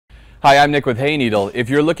Hi, I'm Nick with Hayneedle. If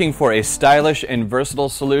you're looking for a stylish and versatile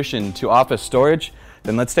solution to office storage,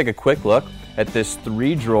 then let's take a quick look at this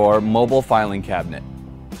 3-drawer mobile filing cabinet.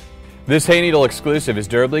 This Hayneedle exclusive is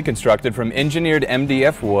durably constructed from engineered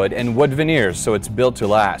MDF wood and wood veneers, so it's built to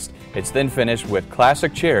last. It's then finished with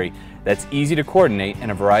classic cherry that's easy to coordinate in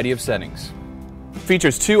a variety of settings.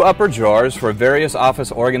 Features 2 upper drawers for various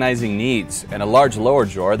office organizing needs and a large lower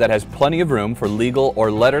drawer that has plenty of room for legal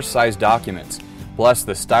or letter-sized documents. Plus,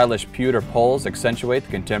 the stylish pewter poles accentuate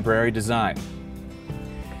the contemporary design.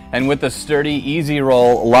 And with the sturdy, easy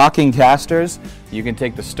roll locking casters, you can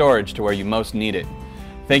take the storage to where you most need it.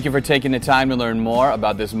 Thank you for taking the time to learn more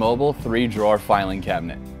about this mobile 3-drawer filing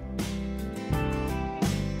cabinet.